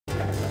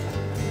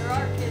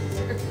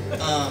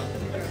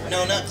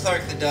No, not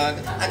Clark the dog.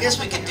 I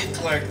guess we could do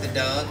Clark the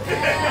dog.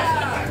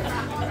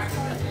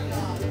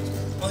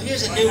 Well,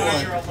 here's a new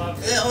one.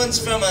 That one's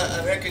from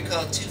a record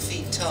called 2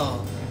 Feet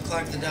Tall,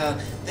 Clark the dog.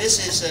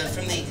 This is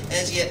from the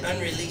as yet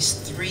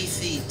unreleased 3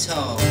 Feet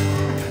Tall.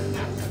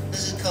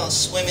 This is called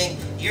Swimming.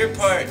 Your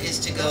part is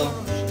to go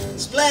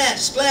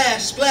splash,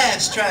 splash,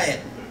 splash. Try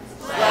it.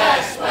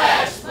 Splash,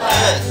 splash,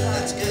 splash. Good.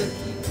 That's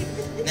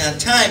good. Now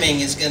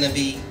timing is going to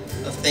be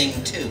a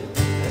thing too,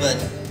 but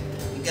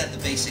you got the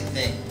basic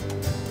thing.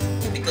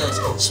 It goes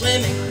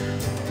swimming.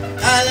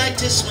 I like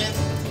to swim.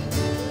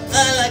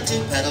 I like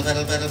to paddle,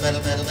 paddle, paddle,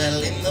 paddle, paddle,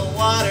 paddle in the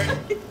water.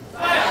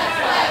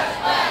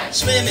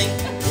 Swimming.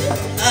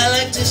 I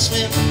like to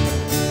swim.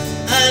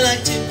 I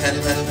like to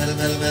paddle, paddle, paddle,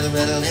 paddle, paddle,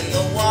 paddle in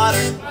the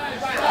water.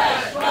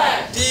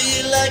 Do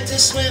you like to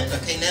swim?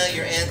 Okay, now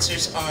your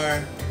answers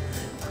are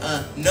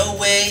no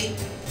way,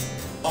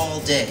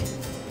 all day.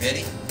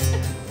 Ready?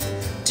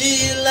 Do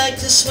you like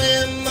to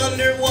swim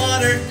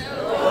underwater?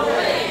 No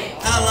way.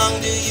 How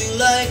long do you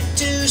like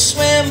to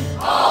swim?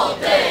 All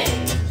day.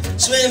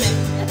 Swimming.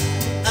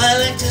 I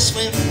like to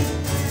swim.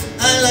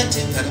 I like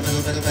to paddle,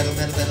 paddle, paddle, paddle,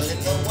 paddle, paddle in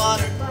the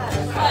water.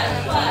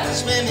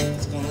 Swimming.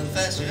 It's going a little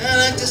faster. I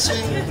like to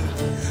swim.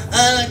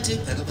 I like to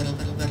paddle, paddle,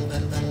 paddle, paddle,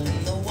 paddle, paddle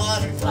in the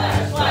water.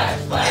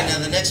 Okay, now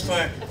the next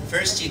part.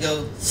 First you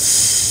go,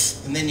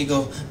 and then you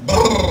go,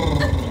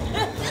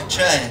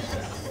 try it.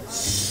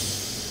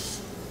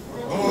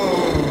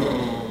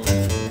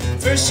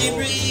 First you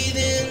breathe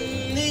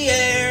in the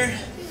air,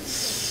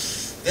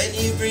 then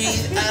you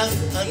breathe out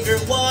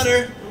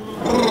underwater.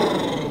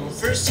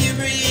 First you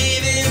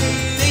breathe in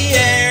the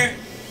air,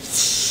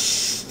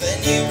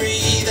 then you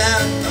breathe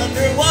out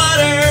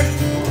underwater.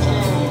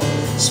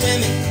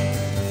 Swimming,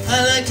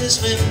 I like to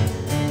swim.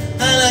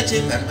 I like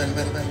to paddle, paddle,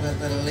 paddle, paddle, paddle,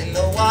 paddle in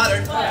the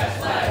water.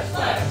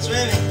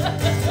 Swimming,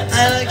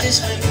 I like to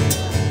swim.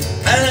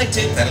 I like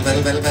to paddle,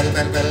 paddle, paddle, paddle,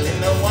 paddle, paddle in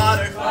the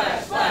water.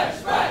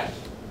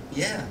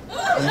 Yeah,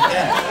 like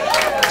that.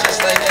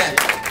 Just like that.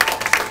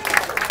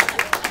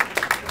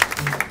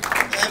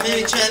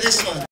 Maybe try this one.